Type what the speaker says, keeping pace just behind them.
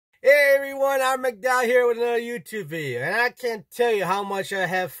everyone, I'm McDowell here with another YouTube video, and I can't tell you how much I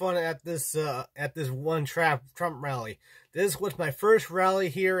had fun at this one Trump rally. This was my first rally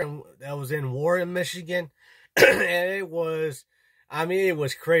here, and that was in Warren, Michigan, and it was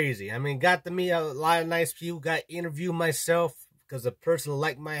crazy. I mean, got to meet a lot of nice people, got to interview myself because the person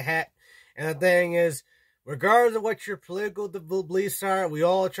liked my hat, and the thing is, regardless of what your political beliefs are, we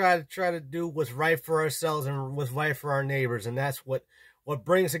all try to do what's right for ourselves and what's right for our neighbors, and that's what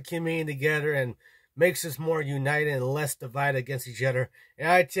brings the community together and makes us more united and less divided against each other. And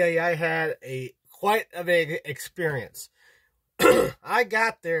I tell you, I had quite a big experience. I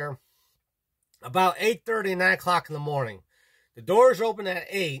got there about 8:30, 9 o'clock in the morning. The doors open at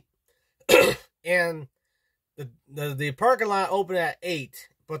 8, and the parking lot opened at 8,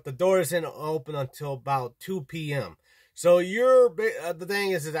 but the doors didn't open until about 2 p.m. So the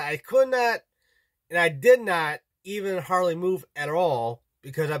thing is that I could not, and I did not even hardly move at all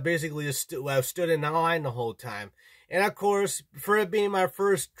because I basically stood in the line the whole time. And of course, for it being my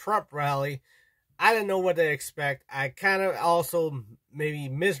first Trump rally, I didn't know what to expect. I kind of also maybe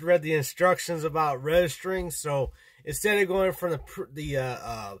misread the instructions about registering. So instead of going from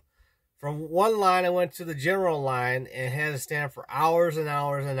from one line, I went to the general line and had to stand for hours and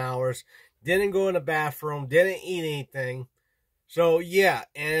hours and hours. Didn't go in the bathroom, didn't eat anything. So yeah,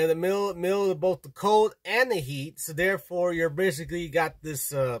 and in the middle of both the cold and the heat, so therefore you're basically got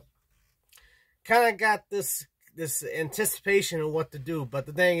this this anticipation of what to do. But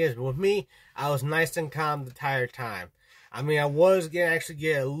the thing is, with me, I was nice and calm the entire time. I mean, I was actually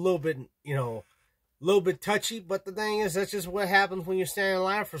get a little bit, a little bit touchy, but the thing is, that's just what happens when you stand in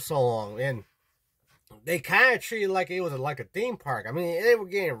line for so long. And they kind of treated it like it was like a theme park. I mean, they were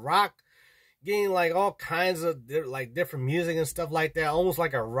getting like all kinds of like different music and stuff like that, almost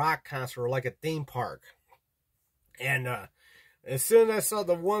like a rock concert or like a theme park. And as soon as I saw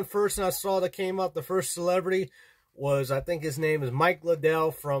the one person I saw that came up, the first celebrity was, I think his name is Mike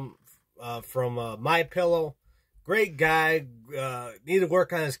Lindell from My Pillow. Great guy. Need to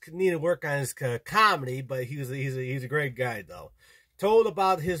work on his comedy, but he's a great guy though. Told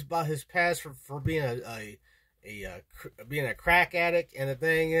about his past for being being a crack addict, and the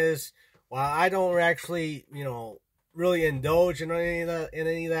thing is, well, I don't actually, really indulge in any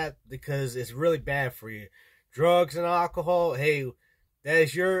of that because it's really bad for you. Drugs and alcohol, hey, that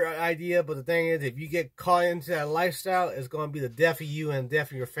is your idea, but the thing is, if you get caught into that lifestyle, it's going to be the death of you and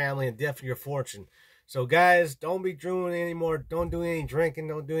death of your family and death of your fortune. So guys, don't be doing anymore. Don't do any drinking.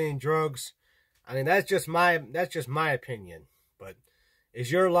 Don't do any drugs. I mean, that's just my opinion, but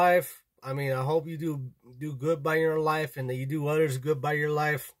it's your life. I mean, I hope you do good by your life and that you do others good by your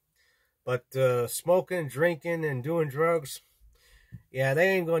life. But smoking, drinking, and doing drugs, yeah, they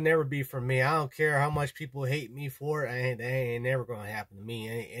ain't gonna never be for me. I don't care how much people hate me for it. They ain't never gonna happen to me,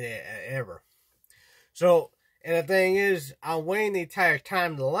 ever. So, and the thing is, I'm waiting the entire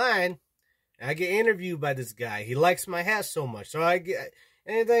time in the line, and I get interviewed by this guy. He likes my hat so much. So and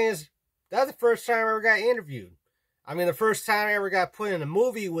the thing is, that's the first time I ever got interviewed. I mean, the first time I ever got put in a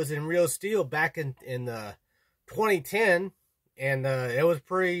movie was in Real Steel back in 2010, and it was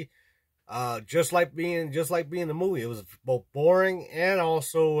pretty. Just like being the movie. It was both boring and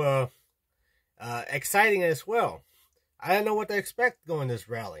also exciting as well. I didn't know what to expect going to this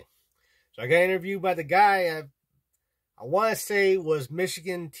rally. So I got interviewed by the guy, I want to say was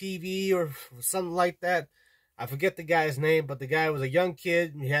Michigan TV or something like that. I forget the guy's name, but the guy was a young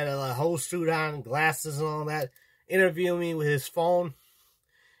kid. He had a whole suit on, glasses and all that, interviewing me with his phone.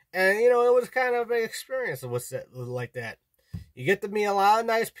 And, it was kind of an experience like that. You get to meet a lot of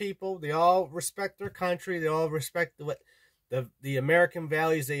nice people. They all respect their country. They all respect the American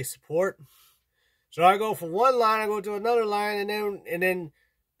values they support. So I go from one line, I go to another line, and then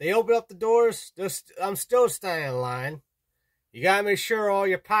they open up the doors. I'm still standing in line. You gotta make sure all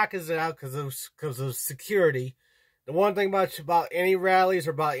your pockets are out because of security. The one thing about any rallies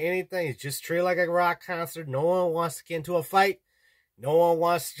or about anything is just treat it like a rock concert. No one wants to get into a fight. No one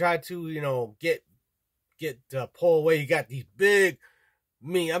wants to try to get pull away. You got these big,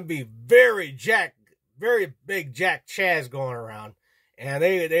 I'm being very big Jack Chaz going around, and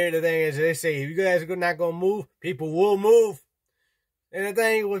the thing is, they say if you guys are not gonna move, people will move. And the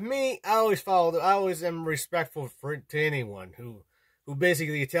thing with me, I always am respectful to anyone who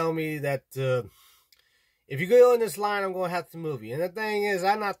basically tell me that if you go in this line, I'm gonna have to move you. And the thing is,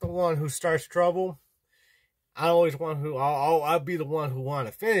 I'm not the one who starts trouble. I'll be the one who want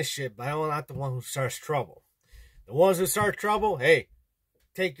to finish it, but I'm not the one who starts trouble. The ones who start trouble, hey,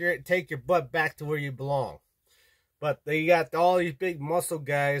 take your butt back to where you belong. But they got all these big muscle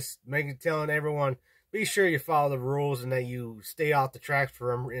guys telling everyone be sure you follow the rules and that you stay off the tracks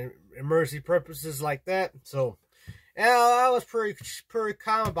for emergency purposes like that. So, yeah, I was pretty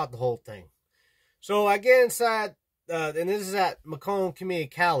calm about the whole thing. So I get inside, and this is at Macomb Community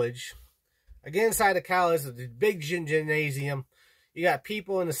College. I get inside the college, the big gymnasium. You got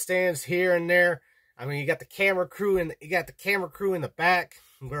people in the stands here and there. I mean, you got the camera crew in the back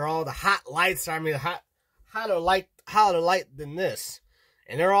where all the hot lights are. I mean, hotter light than this.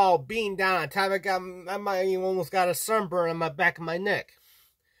 And they're all beamed down. I might almost got a sunburn on my back of my neck.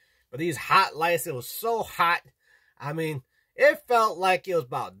 But these hot lights, it was so hot. I mean, it felt like it was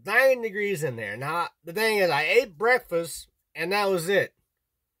about 9 degrees in there. Now, the thing is, I ate breakfast, and that was it.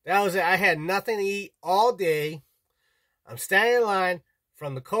 That was it. I had nothing to eat all day. I'm standing in line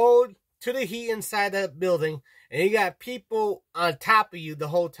from the cold to the heat inside that building, and you got people on top of you the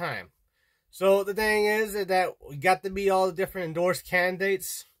whole time. So the thing is that we got to meet all the different endorsed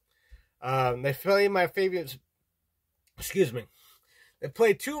candidates. They played my favorites. Excuse me. They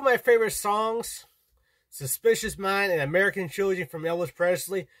played 2 of my favorite songs, "Suspicious Mind" and "American Children" from Elvis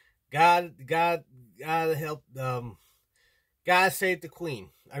Presley. God help. God save the Queen.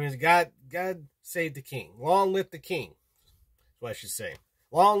 I mean, God save the King. Long live the King. That's what I should say.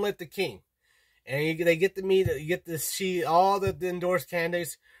 Long live the King. And you get to see all the endorsed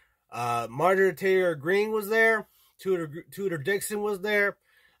candidates. Marjorie Taylor Greene was there. Tudor Dixon was there.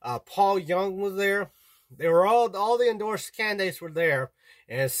 Paul Young was there. They were all the endorsed candidates were there.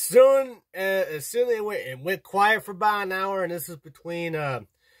 And as soon as it went quiet for about an hour, and this is between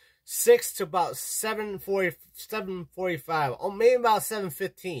 6 to about 7:45, or maybe about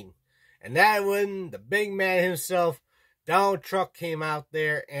 7:15. And that when the big man himself, Donald Trump, came out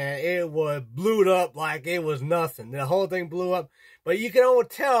there, and it was blew up like it was nothing. The whole thing blew up. But you can almost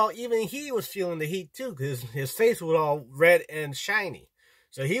tell, even he was feeling the heat too, because his face was all red and shiny.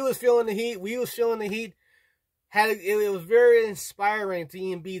 So he was feeling the heat. We was feeling the heat. It was very inspiring to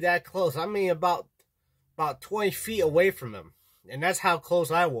even be that close. I mean, about 20 feet away from him. And that's how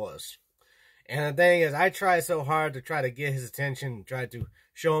close I was. And the thing is, I tried so hard to try to get his attention, try to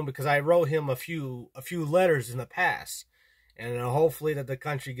show him, because I wrote him a few letters in the past. And hopefully that the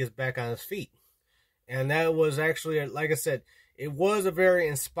country gets back on its feet. And that was actually, like I said, it was a very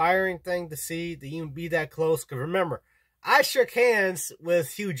inspiring thing to see, to even be that close. Because remember, I shook hands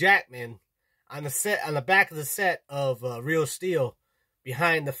with Hugh Jackman on the back of the set of Real Steel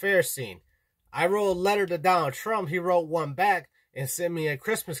behind the fair scene. I wrote a letter to Donald Trump. He wrote one back and sent me a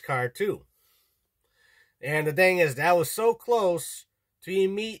Christmas card too. And the thing is, that was so close to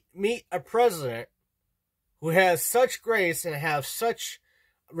meet a president who has such grace and have such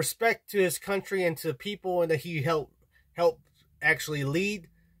respect to his country and to the people that he helped actually lead.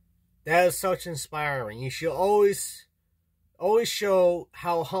 That is such inspiring. You should always show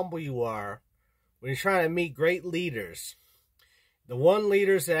how humble you are when you're trying to meet great leaders. The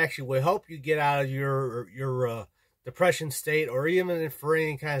leaders that actually will help you get out of your depression state, or even for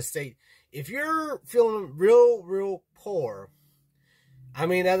any kind of state. If you're feeling real poor, I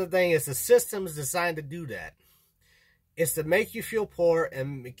mean, the other thing is the system is designed to do that. It's to make you feel poor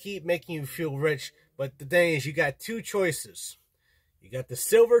and keep making you feel rich. But the thing is, you got 2 choices. You got the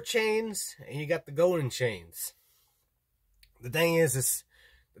silver chains and you got the golden chains. The thing is,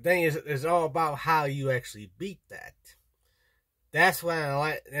 it's all about how you actually beat that. That's what I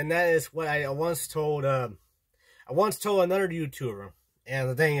like, and that is what I once told. I once told another YouTuber, and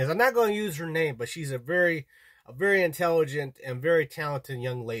the thing is, I'm not going to use her name, but she's a very intelligent and very talented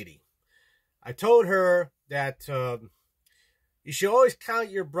young lady. I told her that you should always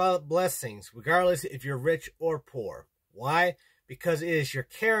count your blessings, regardless if you're rich or poor. Why? Because it is your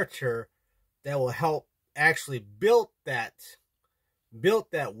character that will help actually build that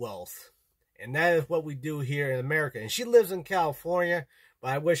wealth. And that is what we do here in America. And she lives in California, but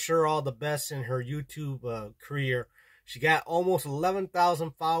I wish her all the best in her YouTube career. She got almost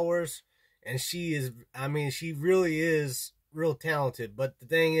 11,000 followers, and she really is real talented. But the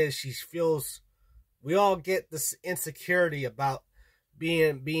thing is, we all get this insecurity about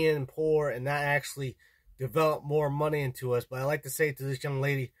being poor and not actually develop more money into us. But I like to say to this young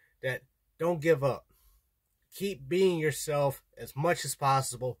lady that don't give up. Keep being yourself as much as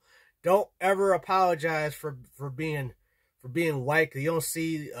possible. Don't ever apologize for being white. You don't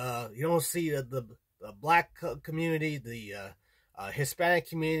see the black community, the Hispanic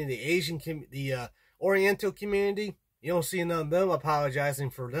community, the Asian the Oriental community. You don't see none of them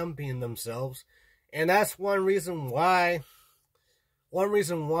apologizing for them being themselves. And that's one reason why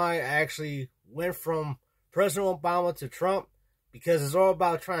I actually went from President Obama to Trump, because it's all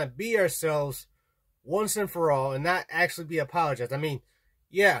about trying to be ourselves once and for all and not actually be apologized. I mean,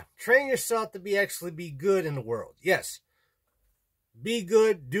 Yeah, train yourself to be good in the world. Yes, be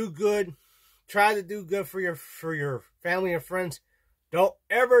good, do good, try to do good for your family and friends. Don't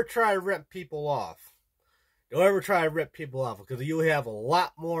ever try to rip people off. Don't ever try to rip people off because you'll have a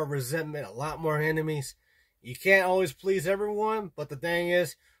lot more resentment, a lot more enemies. You can't always please everyone, but the thing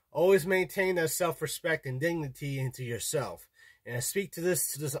is, always maintain that self-respect and dignity into yourself. And I speak to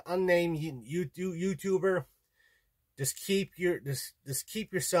this unnamed YouTuber. Just keep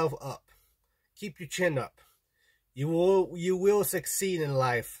yourself up. Keep your chin up. You will succeed in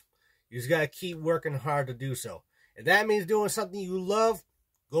life. You just gotta keep working hard to do so. If that means doing something you love,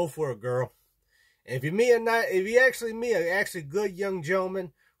 go for it, girl. And if you actually meet a good young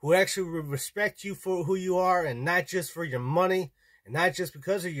gentleman who actually will respect you for who you are and not just for your money and not just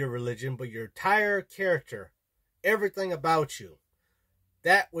because of your religion, but your entire character, everything about you,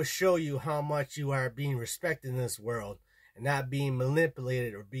 that will show you how much you are being respected in this world and not being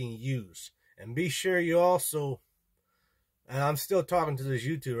manipulated or being used. And be sure you also, and I'm still talking to this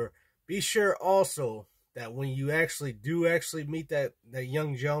YouTuber, be sure also that when you actually meet that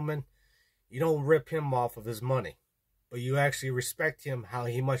young gentleman, you don't rip him off of his money, but you actually respect him how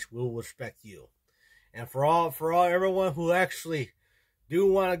he much will respect you. And for everyone who actually do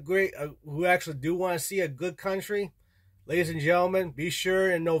want to see a good country, ladies and gentlemen, be sure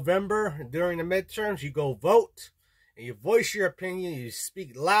in November during the midterms you go vote and you voice your opinion. You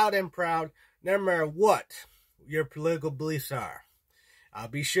speak loud and proud, no matter what your political beliefs are. I'll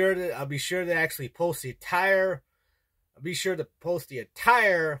be sure to actually post the entire. I'll be sure to post the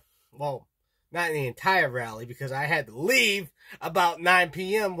entire. Well, not the entire rally because I had to leave about 9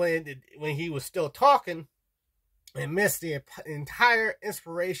 p.m. when he was still talking and missed the entire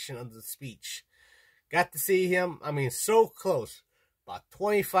inspiration of the speech. Got to see him, I mean, so close, about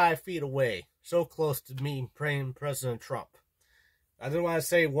 25 feet away, so close to me praying President Trump. I just want to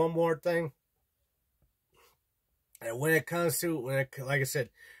say one more thing. And when it comes to, like I said,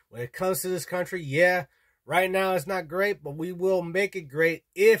 when it comes to this country, yeah, right now it's not great, but we will make it great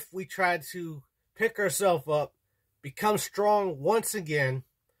if we try to pick ourselves up, become strong once again,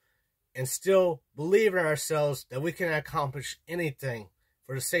 and still believe in ourselves that we can accomplish anything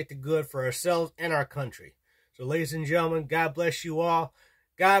for the sake of good for ourselves and our country. So, ladies and gentlemen, God bless you all.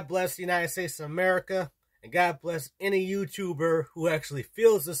 God bless the United States of America, and God bless any YouTuber who actually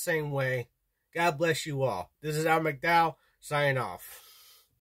feels the same way. God bless you all. This is Al McDowell, signing off.